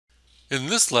In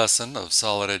this lesson of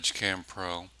Solid Edge Cam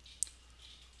Pro,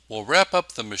 we'll wrap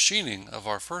up the machining of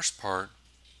our first part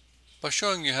by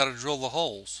showing you how to drill the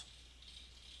holes.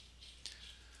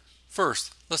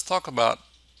 First, let's talk about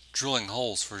drilling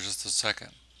holes for just a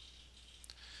second.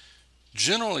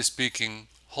 Generally speaking,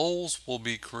 holes will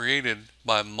be created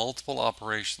by multiple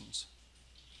operations.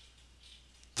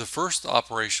 The first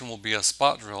operation will be a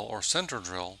spot drill or center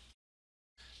drill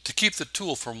to keep the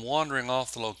tool from wandering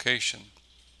off the location.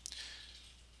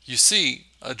 You see,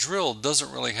 a drill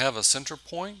doesn't really have a center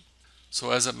point,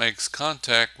 so as it makes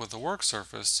contact with the work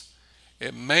surface,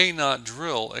 it may not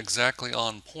drill exactly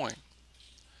on point.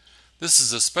 This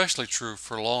is especially true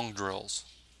for long drills.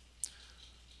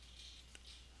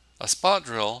 A spot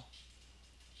drill,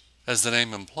 as the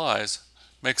name implies,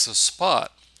 makes a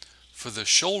spot for the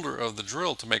shoulder of the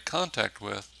drill to make contact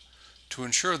with to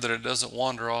ensure that it doesn't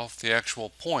wander off the actual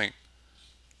point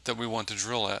that we want to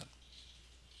drill at.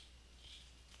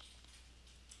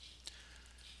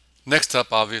 Next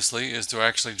up, obviously, is to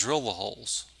actually drill the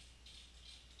holes.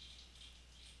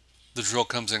 The drill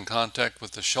comes in contact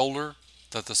with the shoulder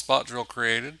that the spot drill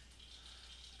created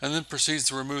and then proceeds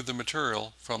to remove the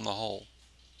material from the hole.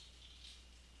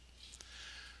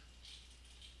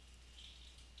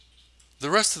 The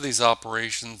rest of these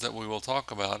operations that we will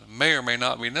talk about may or may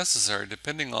not be necessary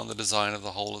depending on the design of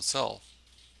the hole itself.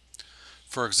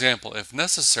 For example, if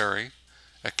necessary,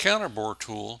 a counterbore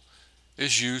tool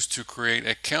is used to create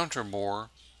a counterbore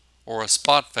or a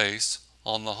spot face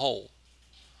on the hole.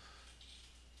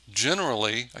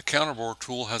 Generally, a counterbore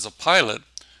tool has a pilot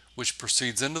which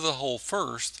proceeds into the hole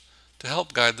first to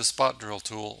help guide the spot drill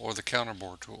tool or the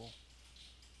counterbore tool.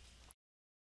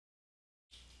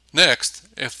 Next,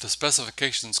 if the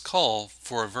specifications call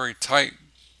for a very tight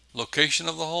location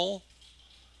of the hole,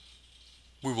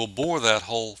 we will bore that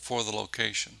hole for the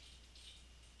location.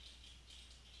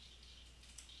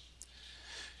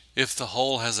 If the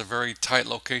hole has a very tight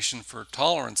location for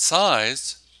tolerance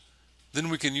size, then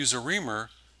we can use a reamer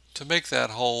to make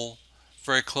that hole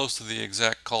very close to the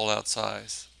exact called out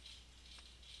size.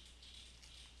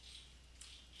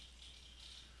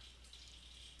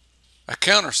 A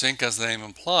countersink, as the name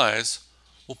implies,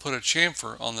 will put a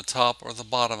chamfer on the top or the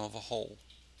bottom of a hole.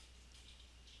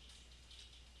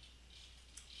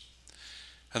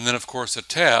 And then of course a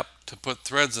tap to put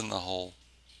threads in the hole.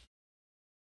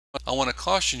 I want to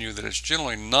caution you that it's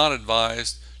generally not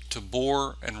advised to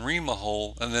bore and ream a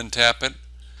hole and then tap it.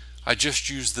 I just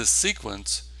use this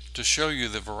sequence to show you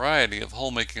the variety of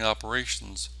hole making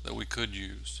operations that we could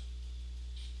use.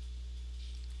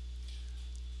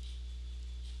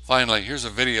 Finally, here's a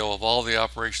video of all the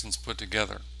operations put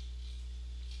together.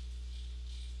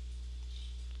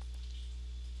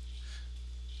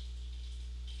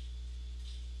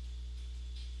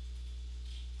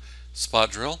 Spot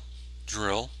drill,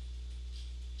 drill,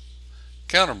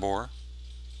 counterbore,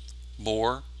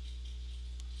 bore,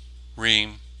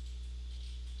 ream,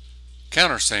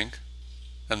 countersink,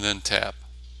 and then tap.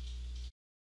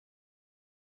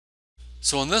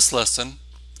 So in this lesson,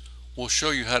 we'll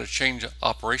show you how to change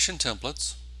operation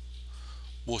templates.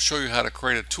 We'll show you how to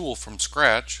create a tool from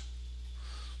scratch.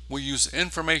 We'll use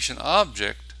information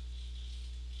object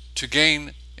to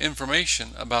gain information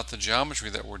about the geometry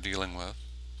that we're dealing with.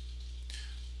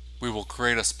 We will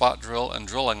create a spot drill and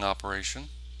drilling operation,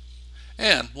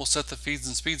 and we'll set the feeds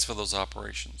and speeds for those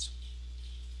operations.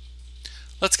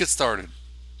 Let's get started.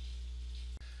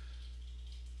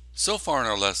 So far in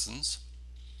our lessons,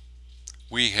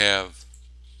 we have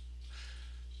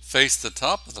faced the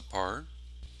top of the part,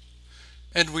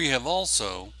 and we have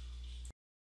also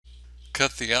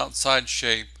cut the outside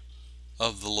shape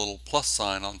of the little plus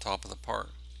sign on top of the part.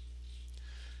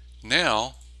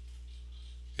 Now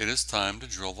it is time to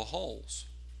drill the holes.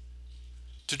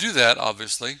 To do that,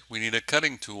 obviously, we need a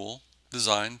cutting tool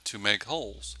designed to make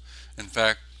holes. In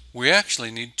fact, we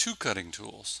actually need two cutting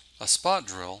tools, a spot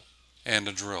drill and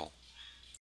a drill.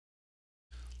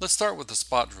 Let's start with the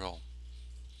spot drill.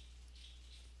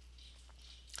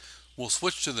 We'll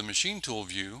switch to the machine tool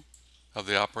view of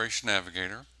the Operation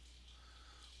Navigator.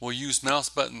 We'll use mouse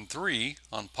button 3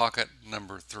 on pocket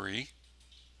number 3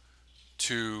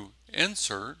 to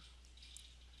insert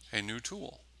a new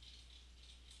tool.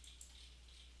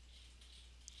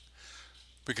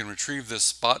 We can retrieve this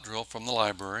spot drill from the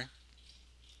library.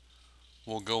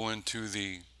 We'll go into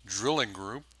the drilling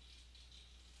group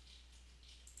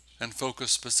and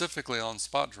focus specifically on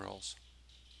spot drills.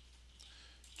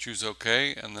 Choose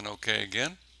OK and then OK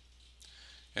again.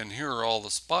 And here are all the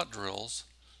spot drills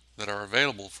that are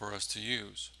available for us to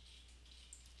use.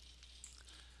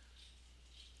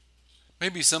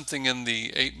 Maybe something in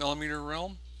the 8mm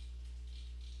realm.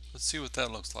 Let's see what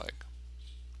that looks like.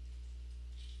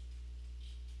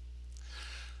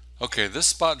 Okay, this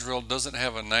spot drill doesn't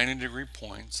have a 90-degree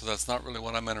point, so that's not really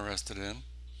what I'm interested in.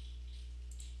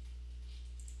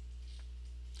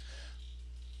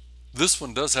 This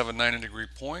one does have a 90-degree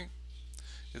point.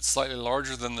 It's slightly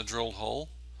larger than the drilled hole,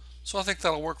 so I think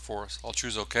that'll work for us. I'll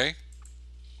choose OK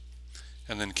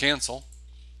and then cancel.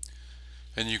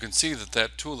 And you can see that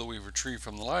that tool that we retrieved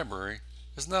from the library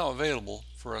is now available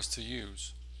for us to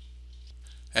use.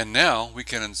 And now we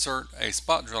can insert a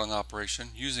spot drilling operation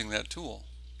using that tool.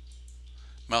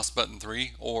 Mouse button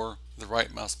 3, or the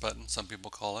right mouse button, some people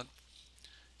call it.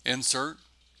 Insert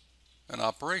an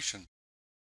operation.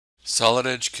 Solid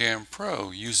Edge Cam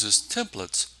Pro uses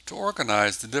templates to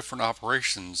organize the different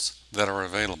operations that are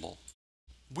available.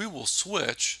 We will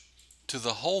switch to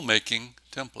the hole making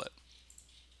template.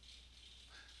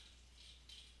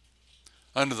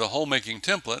 Under the hole making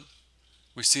template,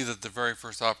 we see that the very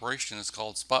first operation is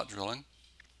called spot drilling.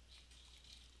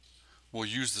 We'll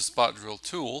use the spot drill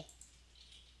tool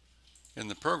in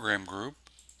the program group,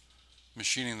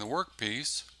 machining the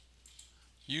workpiece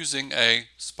using a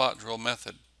spot drill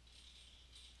method.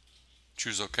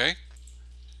 Choose OK,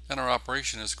 and our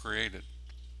operation is created.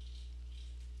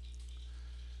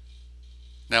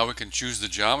 Now we can choose the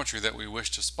geometry that we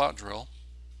wish to spot drill.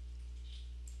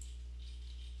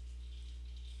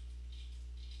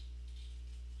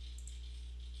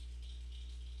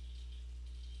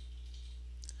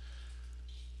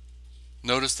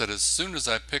 Notice that as soon as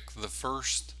I pick the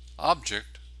first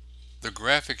object, the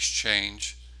graphics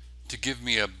change to give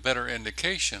me a better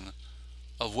indication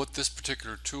of what this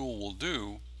particular tool will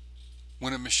do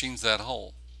when it machines that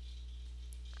hole.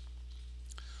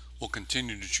 We'll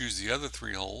continue to choose the other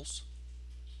 3 holes.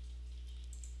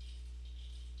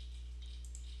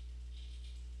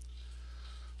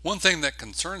 One thing that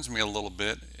concerns me a little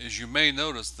bit is you may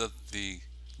notice that the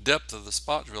depth of the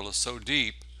spot drill is so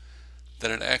deep that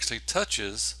it actually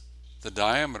touches the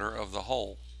diameter of the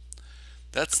hole.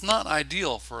 That's not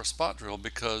ideal for a spot drill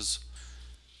because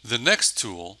the next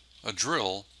tool, a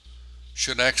drill,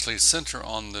 should actually center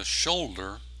on the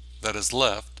shoulder that is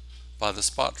left by the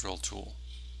spot drill tool.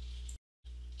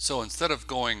 So instead of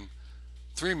going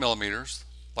 3 millimeters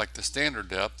like the standard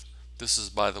depth, this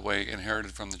is, by the way,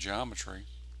 inherited from the geometry,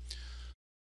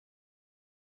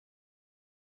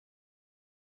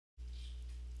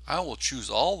 I will choose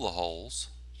all the holes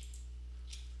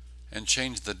and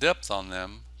change the depth on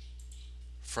them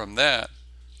from that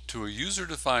to a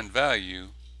user-defined value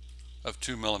of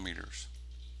 2 millimeters.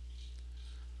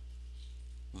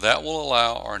 That will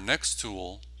allow our next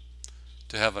tool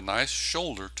to have a nice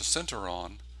shoulder to center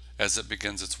on as it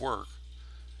begins its work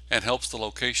and helps the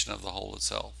location of the hole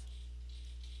itself.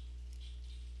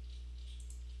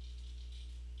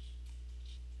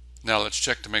 Now let's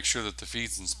check to make sure that the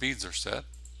feeds and speeds are set.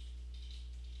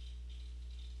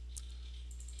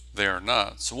 They are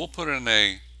not, so we'll put in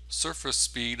a surface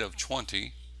speed of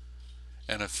 20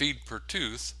 and a feed per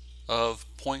tooth of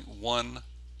 0.1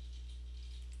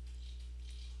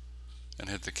 and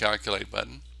hit the calculate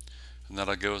button, and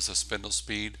that'll give us a spindle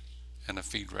speed and a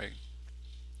feed rate.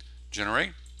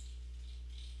 Generate,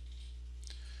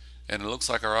 and it looks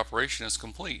like our operation is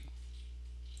complete.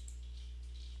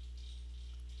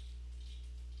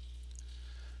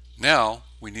 Now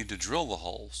we need to drill the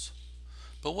holes.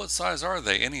 But what size are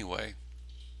they anyway?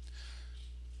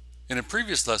 In a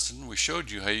previous lesson, we showed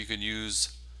you how you could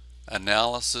use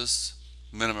analysis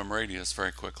minimum radius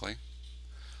very quickly.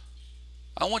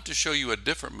 I want to show you a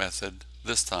different method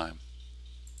this time.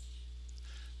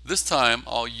 This time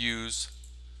I'll use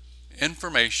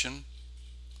information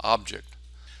object.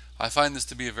 I find this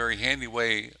to be a very handy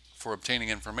way for obtaining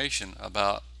information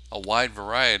about a wide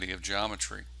variety of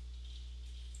geometry.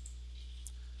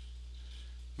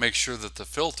 Make sure that the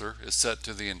filter is set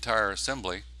to the entire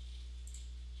assembly,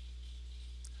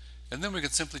 and then we can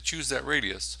simply choose that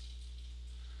radius.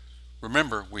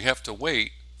 Remember, we have to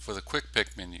wait for the quick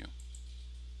pick menu.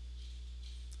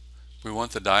 We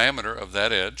want the diameter of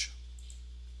that edge.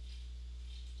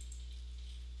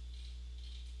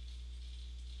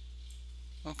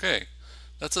 Okay,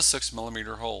 that's a 6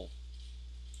 millimeter hole.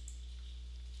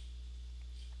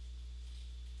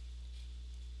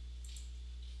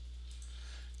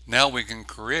 Now we can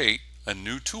create a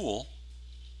new tool,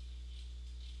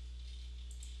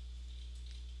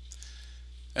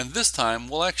 and this time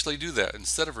we'll actually do that.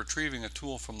 Instead of retrieving a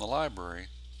tool from the library,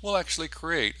 we'll actually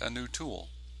create a new tool.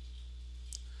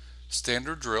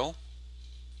 Standard drill,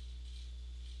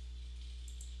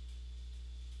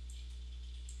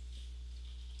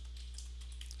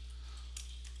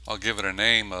 I'll give it a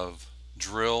name of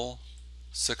drill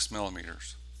 6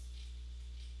 millimeters.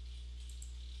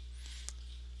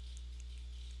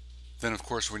 Then of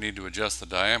course we need to adjust the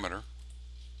diameter,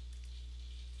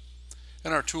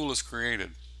 and our tool is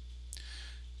created.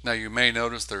 Now you may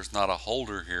notice there's not a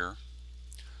holder here.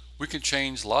 We can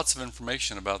change lots of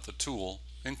information about the tool,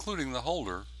 including the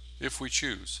holder, if we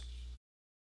choose.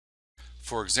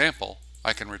 For example,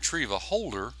 I can retrieve a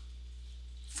holder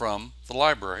from the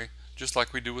library just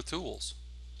like we do with tools.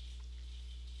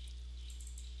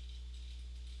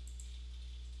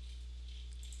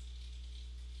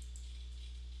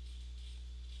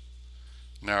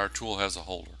 Now our tool has a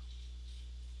holder.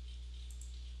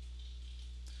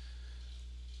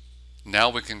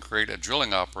 Now we can create a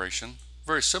drilling operation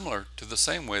very similar to the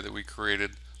same way that we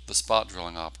created the spot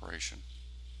drilling operation.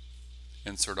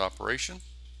 Insert operation,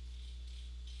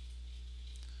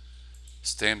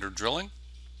 standard drilling,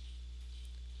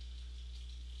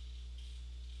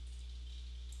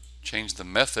 change the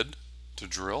method to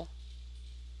drill,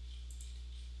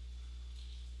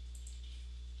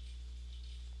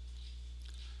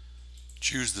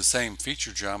 choose the same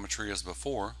feature geometry as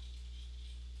before,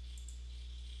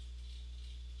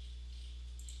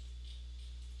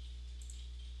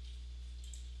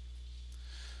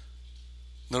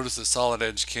 notice that Solid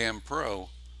Edge Cam Pro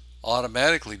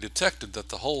automatically detected that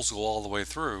the holes go all the way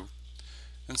through,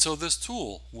 and so this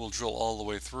tool will drill all the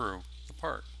way through the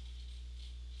part.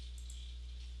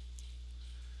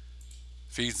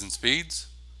 Feeds and speeds,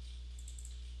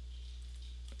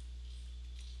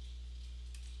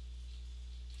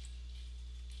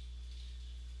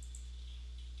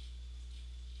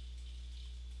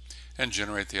 and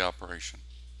generate the operation.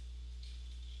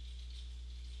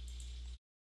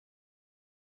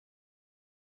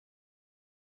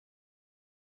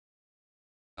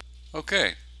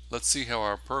 Okay, let's see how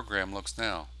our program looks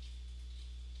now.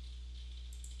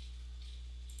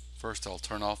 First I'll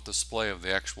turn off display of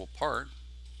the actual part,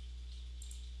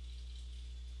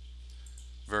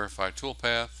 verify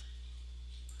toolpath,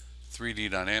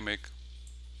 3D dynamic,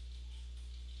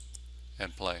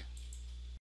 and play.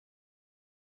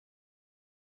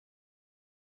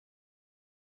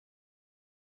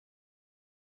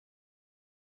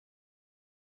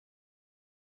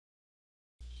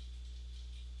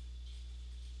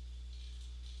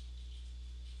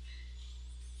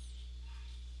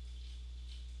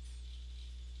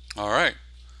 Alright,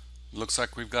 looks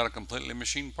like we've got a completely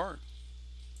machined part.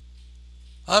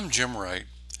 I'm Jim Wright,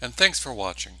 and thanks for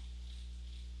watching.